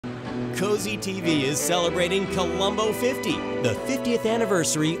COZI TV is celebrating Columbo 50, the 50th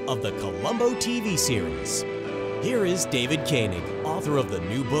anniversary of the Columbo TV series. Here is David Koenig, author of the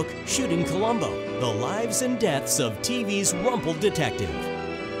new book, Shooting Columbo, The Lives and Deaths of TV's Rumpled Detective,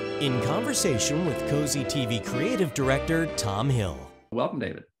 in conversation with COZI TV creative director Tom Hill. Welcome,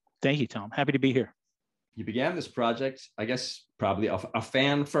 David. Thank you, Tom. Happy to be here. You began this project, I guess, probably a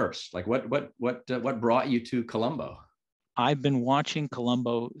fan first. Like what brought you to Columbo? I've been watching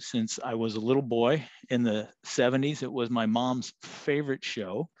Columbo since I was a little boy in the 70s. It was my mom's favorite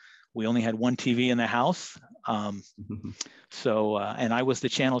show. We only had one TV in the house. And I was the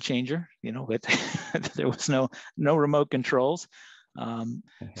channel changer, there was no remote controls.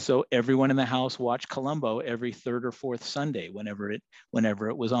 So everyone in the house watched Columbo every third or fourth Sunday, whenever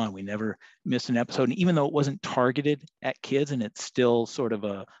it was on. We never missed an episode. And even though it wasn't targeted at kids and it's still sort of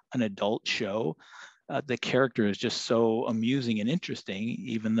an adult show, the character is just so amusing and interesting.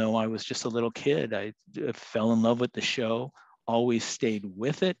 Even though I was just a little kid, I fell in love with the show, always stayed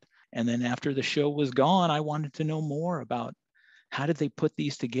with it. And then after the show was gone, I wanted to know more about how did they put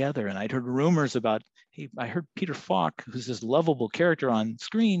these together? And I'd heard rumors about, I heard Peter Falk, who's this lovable character on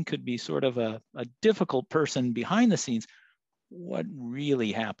screen, could be sort of a difficult person behind the scenes. What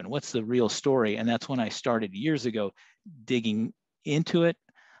really happened? What's the real story? And that's when I started years ago digging into it.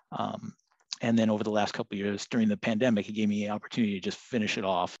 And then over the last couple of years during the pandemic, it gave me the opportunity to just finish it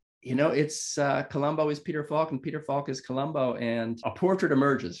off. It's Columbo is Peter Falk and Peter Falk is Columbo. And a portrait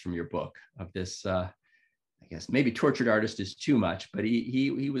emerges from your book of this, I guess maybe tortured artist is too much, but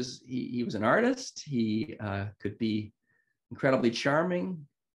he was an artist. He could be incredibly charming,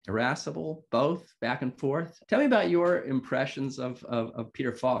 irascible, both back and forth. Tell me about your impressions of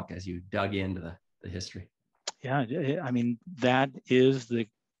Peter Falk as you dug into the history. Yeah, I mean, that is the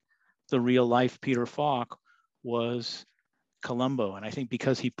real life Peter Falk was Columbo. And I think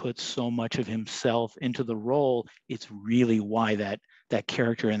because he puts so much of himself into the role, it's really why that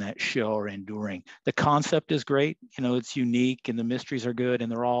character and that show are enduring. The concept is great, it's unique and the mysteries are good and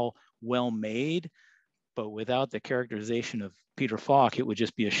they're all well made, but without the characterization of Peter Falk, it would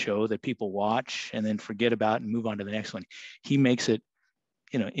just be a show that people watch and then forget about and move on to the next one. He makes it,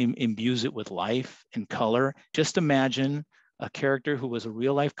 imbues it with life and color. Just imagine a character who was a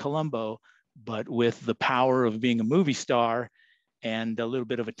real life Columbo, but with the power of being a movie star and a little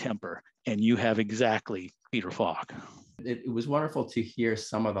bit of a temper. And you have exactly Peter Falk. It was wonderful to hear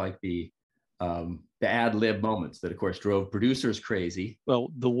some of the ad lib moments that of course drove producers crazy. Well,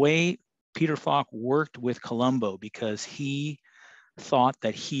 the way Peter Falk worked with Columbo, because he thought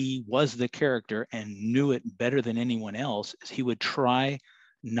that he was the character and knew it better than anyone else, is he would try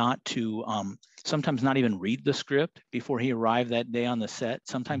not to sometimes not even read the script before he arrived that day on the set.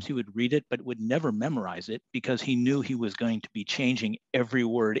 Sometimes he would read it, but would never memorize it because he knew he was going to be changing every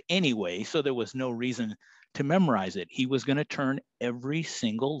word anyway. So there was no reason to memorize it. He was going to turn every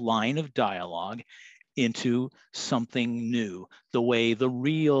single line of dialogue into something new, the way the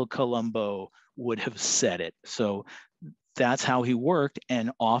real Columbo would have said it. So that's how he worked.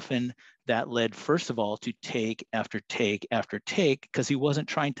 And often that led, first of all, to take after take after take, because he wasn't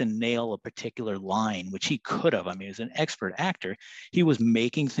trying to nail a particular line, which he could have. I mean, as an expert actor, he was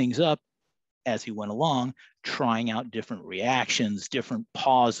making things up as he went along, trying out different reactions, different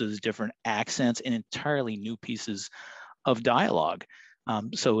pauses, different accents, and entirely new pieces of dialogue.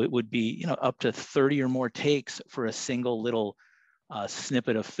 So it would be, up to 30 or more takes for a single little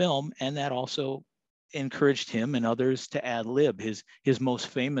snippet of film. And that also encouraged him and others to ad lib. His most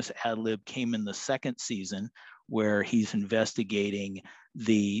famous ad lib came in the second season, where he's investigating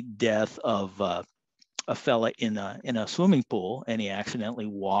the death of a fella in a swimming pool, and he accidentally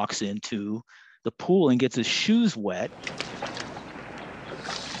walks into the pool and gets his shoes wet.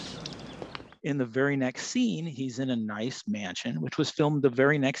 In the very next scene, he's in a nice mansion, which was filmed the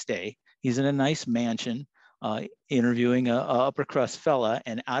very next day. He's in a nice mansion interviewing a upper crust fella,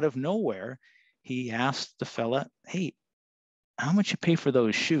 and out of nowhere, he asked the fella, "Hey, how much you pay for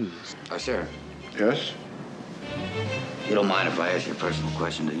those shoes?" Sir. Yes? You don't mind if I ask you a personal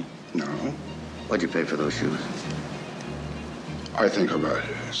question, do you? No. What'd you pay for those shoes? I think about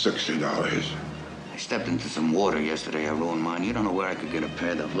 $60. I stepped into some water yesterday. I ruined mine. You don't know where I could get a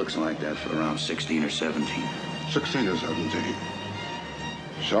pair that looks like that for around 16 or 17. 16 or 17.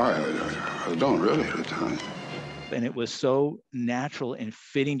 Sorry, I don't really at the time. And it was so natural and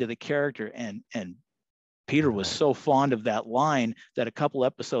fitting to the character. And Peter was so fond of that line that a couple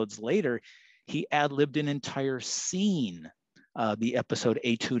episodes later, he ad-libbed an entire scene, the episode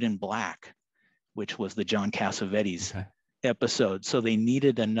Etude in Black, which was the John Cassavetes episode. So they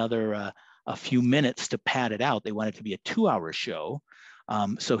needed another a few minutes to pad it out. They wanted it to be a 2-hour show.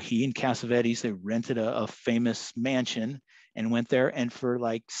 So he and Cassavetes, they rented a famous mansion and went there. And for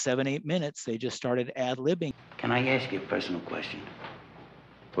like 7-8 minutes, they just started ad-libbing. Can I ask you a personal question?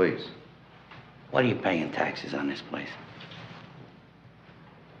 Please. What are you paying taxes on this place?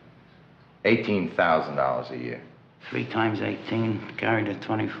 $18,000 a year. 3 times 18, carry the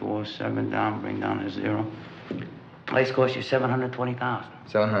 24, 7 down, bring down to 0. Place cost you $720,000.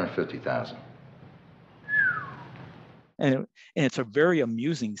 $750,000. And it's a very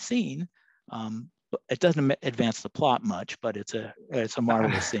amusing scene. It doesn't advance the plot much, but it's a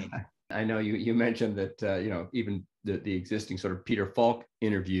marvelous scene. I know you mentioned that even the existing sort of Peter Falk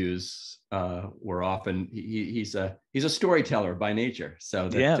interviews were often he's a storyteller by nature. So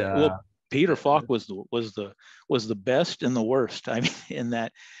that, well, Peter Falk was the best and the worst. I mean, in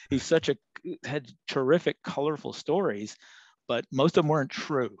that he's had terrific, colorful stories, but most of them weren't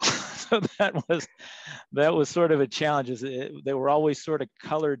true. So that was sort of a challenge. They were always sort of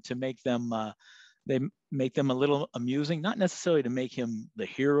colored to make them make them a little amusing, not necessarily to make him the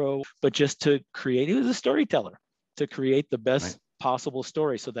hero, but just to create. He was a storyteller, to create the best possible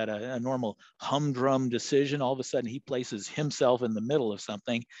story, so that a normal humdrum decision, all of a sudden he places himself in the middle of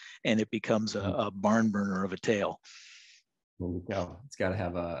something, and it becomes a barn burner of a tale. There we go. It's got to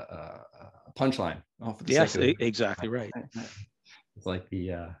have a punchline. Yes, exactly right. It's like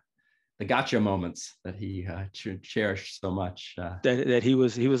the gotcha moments that he cherished so much. That he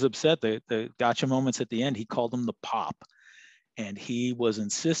was upset. The gotcha moments at the end, he called them the pop. And he was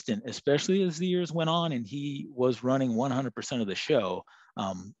insistent, especially as the years went on, and he was running 100% of the show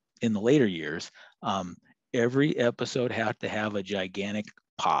in the later years. Every episode had to have a gigantic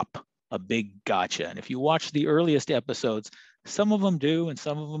pop, a big gotcha. And if you watch the earliest episodes, some of them do and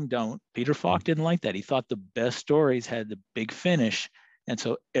some of them don't. Peter Falk didn't like that. He thought the best stories had the big finish. And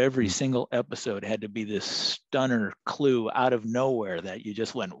so every single episode had to be this stunner clue out of nowhere that you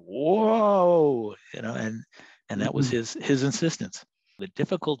just went, whoa, and that was his insistence. The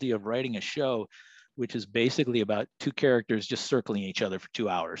difficulty of writing a show, which is basically about 2 characters just circling each other for 2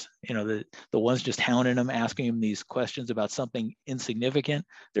 hours. The one's just hounding him, asking him these questions about something insignificant.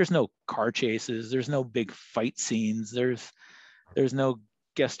 There's no car chases. There's no big fight scenes. There's no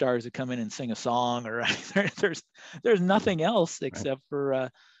guest stars that come in and sing a song, or there's nothing else except for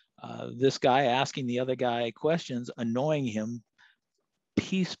this guy asking the other guy questions, annoying him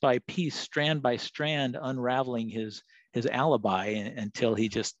piece by piece, strand by strand, unraveling his alibi until he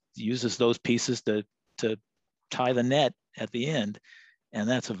just uses those pieces to tie the net at the end. And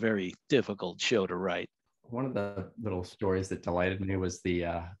that's a very difficult show to write. One of the little stories that delighted me was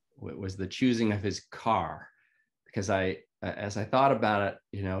the choosing of his car, because as I thought about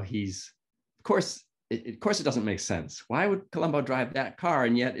it, he's, of course it doesn't make sense. Why would Columbo drive that car?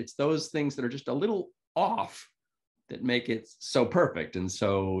 And yet it's those things that are just a little off that make it so perfect and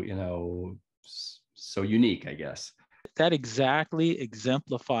so, so unique, I guess. That exactly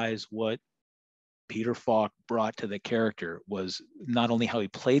exemplifies what Peter Falk brought to the character, was not only how he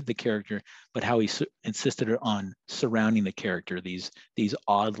played the character, but how he insisted on surrounding the character. These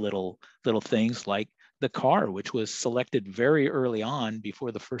odd little things like the car, which was selected very early on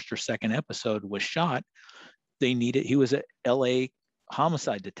before the first or second episode was shot. He was a LA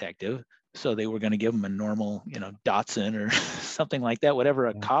homicide detective, so they were going to give him a normal, Datsun or something like that, whatever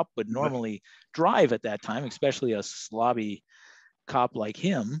a cop would normally drive at that time, especially a slobby cop like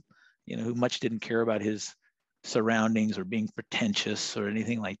him, who much didn't care about his surroundings or being pretentious or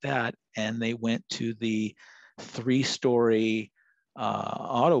anything like that. And they went to the 3-story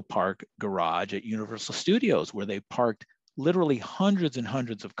auto park garage at Universal Studios, where they parked literally hundreds and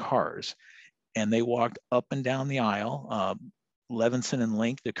hundreds of cars, and they walked up and down the aisle. Levinson and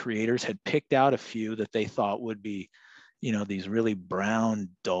Link, the creators, had picked out a few that they thought would be, these really brown,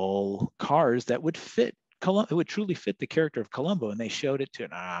 dull cars that would fit Columbo. It would truly fit the character of Columbo, and they showed it to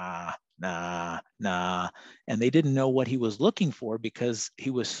nah, and they didn't know what he was looking for because he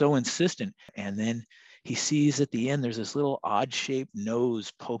was so insistent. And then he sees at the end there's this little odd-shaped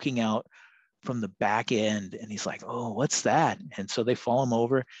nose poking out from the back end, and he's like, "Oh, what's that?" And so they fall him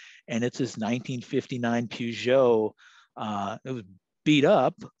over, and it's this 1959 Peugeot. It was beat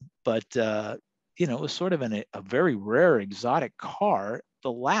up, but it was sort of a very rare exotic car.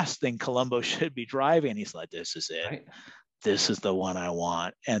 The last thing Columbo should be driving. And he's like, "This is it. Right. This is the one I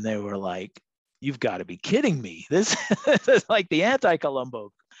want." And they were like, "You've got to be kidding me. This is like the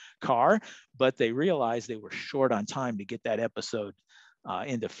anti-Columbo car." But they realized they were short on time to get that episode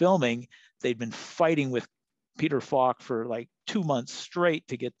into filming. They'd been fighting with Peter Falk for like 2 months straight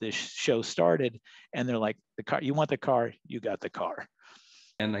to get this show started, and they're like, "The car, you want the car, you got the car."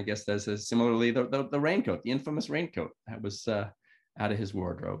 And I guess there's similarly the raincoat, the infamous raincoat. That was out of his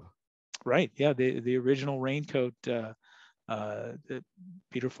wardrobe. Right. Yeah. The original raincoat.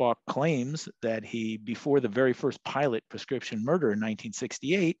 Peter Falk claims that before the very first pilot, Prescription Murder in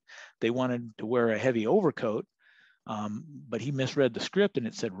 1968, they wanted to wear a heavy overcoat, but he misread the script and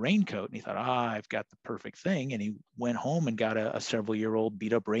it said raincoat, and he thought, I've got the perfect thing, and he went home and got a several-year-old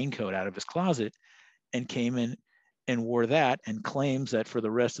beat-up raincoat out of his closet and came in and wore that, and claims that for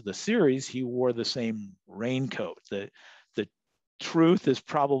the rest of the series he wore the same raincoat. The truth is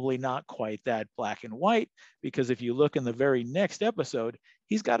probably not quite that black and white, because if you look in the very next episode,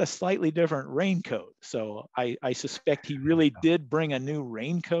 he's got a slightly different raincoat. So I suspect he really did bring a new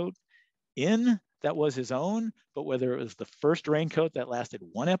raincoat in that was his own, but whether it was the first raincoat that lasted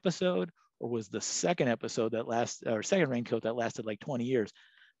one episode or was the second episode second raincoat that lasted like 20 years,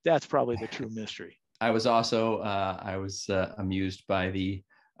 that's probably the true mystery. I was also amused by the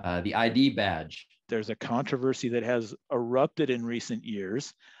ID badge. There's a controversy that has erupted in recent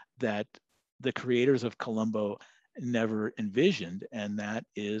years that the creators of Columbo never envisioned, and that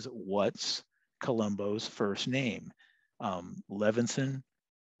is, what's Columbo's first name? Levinson,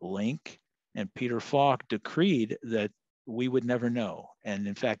 Link, and Peter Falk decreed that we would never know. And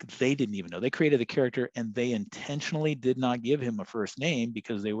in fact, they didn't even know. They created the character and they intentionally did not give him a first name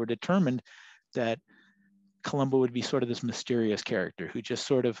because they were determined that Columbo would be sort of this mysterious character who just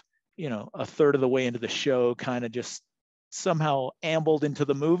sort of, a third of the way into the show kind of just somehow ambled into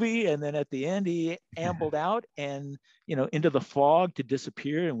the movie, and then at the end he ambled out and into the fog to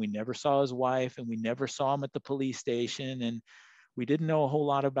disappear, and we never saw his wife, and we never saw him at the police station, and we didn't know a whole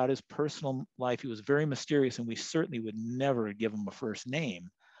lot about his personal life. He was very mysterious, and we certainly would never give him a first name.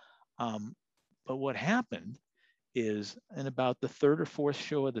 But what happened is, in about the third or fourth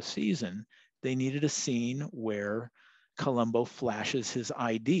show of the season, they needed a scene where Columbo flashes his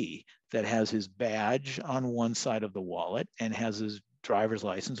ID that has his badge on one side of the wallet and has his driver's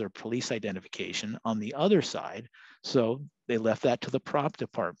license or police identification on the other side. So they left that to the prop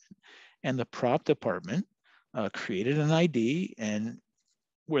department, and the prop department created an ID, and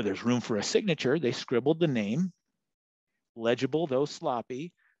where there's room for a signature, they scribbled the name, legible though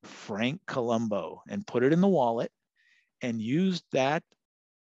sloppy, Frank Columbo, and put it in the wallet, and used that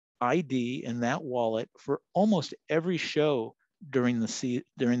ID in that wallet for almost every show during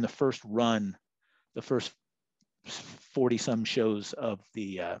the first run, the first 40-some shows of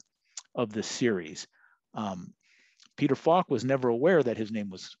the series. Peter Falk was never aware that his name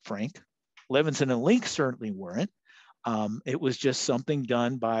was Frank. Levinson and Link certainly weren't. It was just something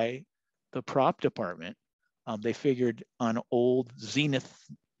done by the prop department. They figured on old Zenith,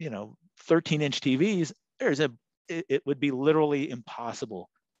 13-inch TVs, it would be literally impossible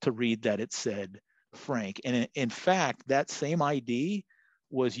to read that it said Frank. And in fact, that same ID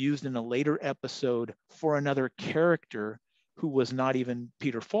was used in a later episode for another character who was not even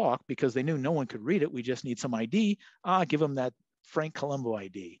Peter Falk, because they knew no one could read it. We just need some ID. Give him that Frank Columbo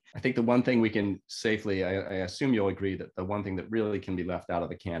ID. I think the one thing we can safely, I assume you'll agree, that the one thing that really can be left out of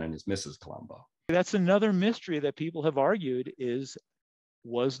the canon is Mrs. Columbo. That's another mystery that people have argued is,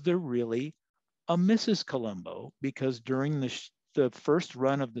 was there really a Mrs. Columbo? Because during the first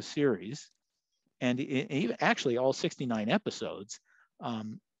run of the series, and even actually all 69 episodes,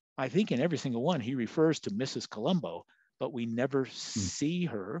 I think in every single one he refers to Mrs. Columbo, but we never see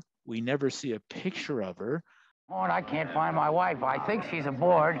her. We never see a picture of her. Oh, and I can't find my wife. I think she's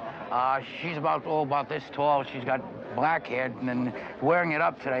aboard. She's about this tall. She's got black hair and then wearing it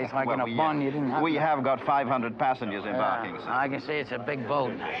up today. It's like in a bun. You didn't have. We have got 500 passengers embarking. I can see it's a big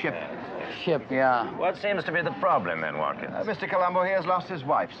boat. Ship, yeah. What seems to be the problem then, Watkins? Mr. Columbo here has lost his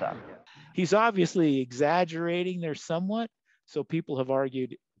wife, sir. He's obviously exaggerating there somewhat. So people have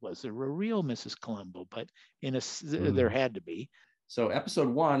argued, was there a real Mrs. Columbo? But there had to be. So episode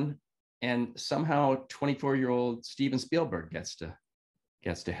 1, and somehow 24-year-old Steven Spielberg gets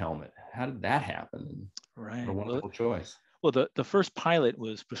to helm it. How did that happen? Right. What a wonderful choice. Well, the first pilot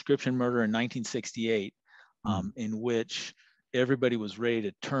was Prescription Murder in 1968, in which everybody was ready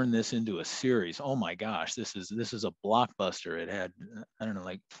to turn this into a series. Oh my gosh, this is a blockbuster. It had, I don't know,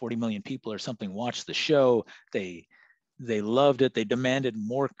 like 40 million people or something watched the show. They loved it. They demanded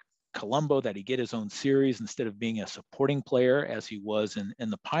more Columbo, that he get his own series instead of being a supporting player as he was in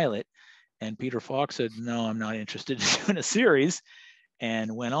the pilot. And Peter Falk said, no, I'm not interested in doing a series,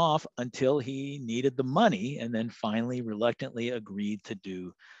 and went off until he needed the money, and then finally reluctantly agreed to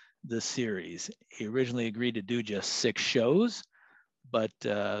do the series. He originally agreed to do just 6 shows, but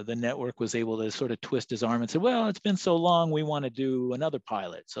the network was able to sort of twist his arm and say, well, it's been so long, we want to do another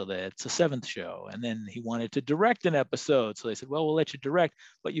pilot, so that it's a 7th show. And then he wanted to direct an episode, so they said, well, we'll let you direct,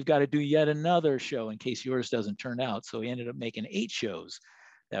 but you've got to do yet another show in case yours doesn't turn out. So he ended up making 8 shows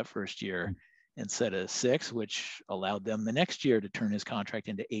that first year instead of 6, which allowed them the next year to turn his contract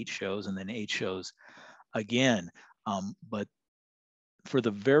into 8 shows, and then 8 shows again. But for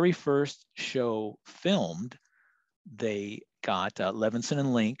the very first show filmed, they got Levinson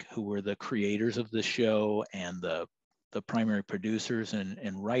and Link, who were the creators of the show and the primary producers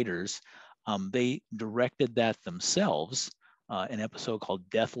and writers. They directed that themselves, an episode called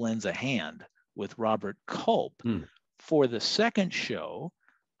Death Lends a Hand with Robert Culp. For the second show,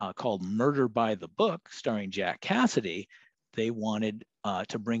 called Murder by the Book, starring Jack Cassidy, they wanted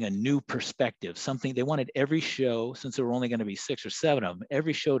to bring a new perspective, something they wanted every show, since there were only going to be 6 or 7 of them,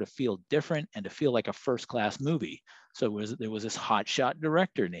 every show to feel different and to feel like a first-class movie. So there was this hotshot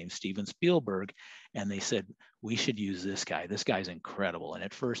director named Steven Spielberg, and they said, we should use this guy. This guy's incredible. And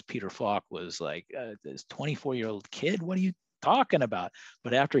at first, Peter Falk was like, this 24-year-old kid, what are you talking about?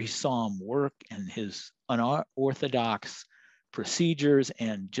 But after he saw him work and his unorthodox procedures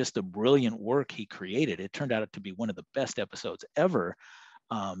and just the brilliant work he created, it turned out to be one of the best episodes ever.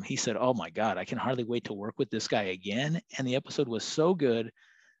 He said, oh my God, I can hardly wait to work with this guy again. And the episode was so good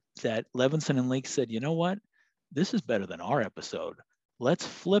that Levinson and Link said, you know what? This is better than our episode. Let's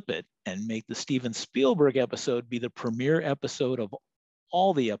flip it and make the Steven Spielberg episode be the premiere episode of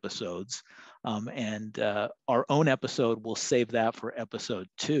all the episodes. And our own episode, we'll save that for episode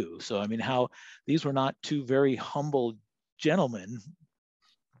 2. So, I mean, how these were not 2 very humble gentlemen,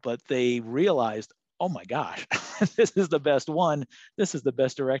 but they realized, oh my gosh, this is the best one. This is the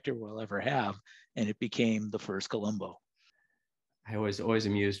best director we'll ever have. And it became the first Columbo. I was always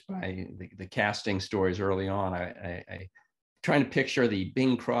amused by the casting stories early on. I trying to picture the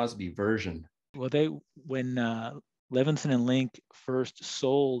Bing Crosby version. Well, when Levinson and Link first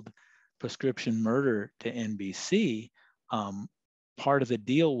sold Prescription Murder to NBC, part of the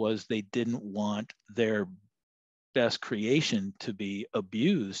deal was they didn't want their best creation to be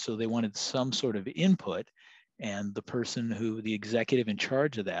abused. So they wanted some sort of input. And the executive in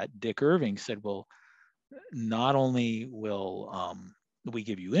charge of that, Dick Irving, said, well, not only will we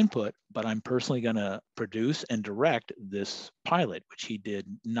give you input, but I'm personally going to produce and direct this pilot, which he did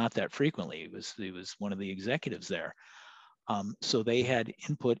not that frequently. He was one of the executives there. So they had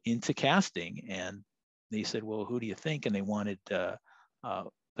input into casting, and they said, well, who do you think? And they wanted,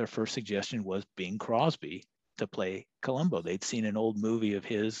 their first suggestion was Bing Crosby to play Columbo. They'd seen an old movie of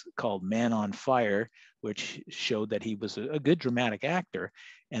his called Man on Fire, which showed that he was a good dramatic actor.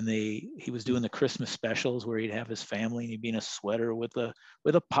 And he was doing the Christmas specials where he'd have his family and he'd be in a sweater with a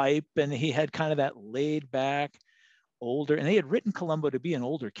pipe, and he had kind of that laid back, older, and they had written Columbo to be an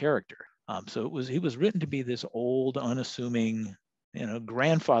older character. So he was written to be this old, unassuming,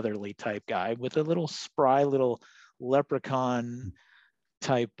 grandfatherly type guy with a little spry little leprechaun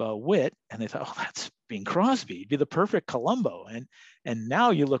type wit. And they thought, oh, that's Bing Crosby. He'd be the perfect Columbo. And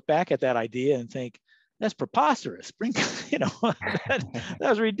now you look back at that idea and think, that's preposterous. That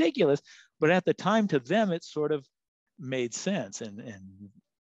was ridiculous. But at the time, to them, it sort of made sense. And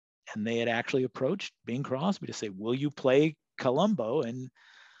they had actually approached Bing Crosby to say, will you play Columbo? And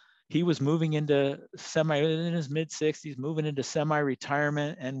he was moving into in his mid-60s, moving into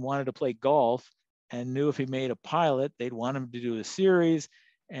semi-retirement, and wanted to play golf, and knew if he made a pilot, they'd want him to do a series.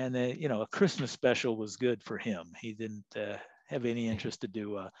 And a Christmas special was good for him. He didn't have any interest to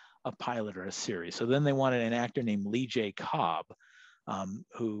do a pilot or a series. So then they wanted an actor named Lee J. Cobb,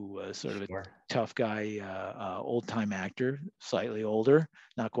 who was sort of a tough guy, old-time actor, slightly older,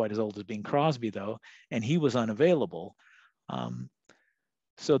 not quite as old as Bing Crosby, though, and he was unavailable.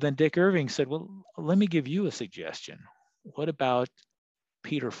 So then Dick Irving said, well, let me give you a suggestion. What about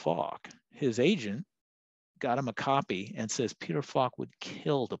Peter Falk? His agent got him a copy and says Peter Falk would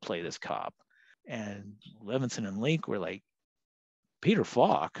kill to play this cop. And Levinson and Link were like, Peter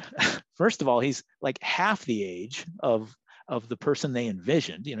Falk? First of all, he's like half the age of the person they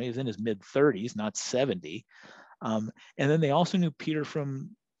envisioned. He was in his mid-30s, not 70. And then they also knew Peter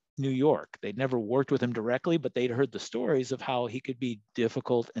from New York. They'd never worked with him directly, but they'd heard the stories of how he could be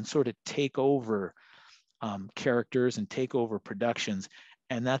difficult and sort of take over characters and take over productions.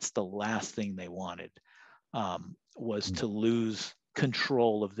 And that's the last thing they wanted, was to lose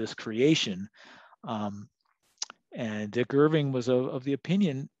control of this creation. And Dick Irving was of the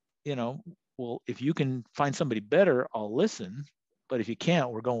opinion, well, if you can find somebody better, I'll listen. But if you can't,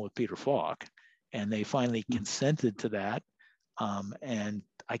 we're going with Peter Falk. And they finally consented to that. And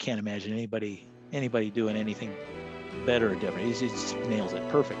I can't imagine anybody doing anything better, definitely. He just nails it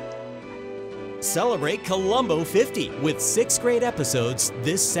perfect. Celebrate Columbo 50 with 6 great episodes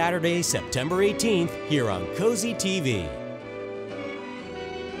this Saturday, September 18th, here on COZI TV.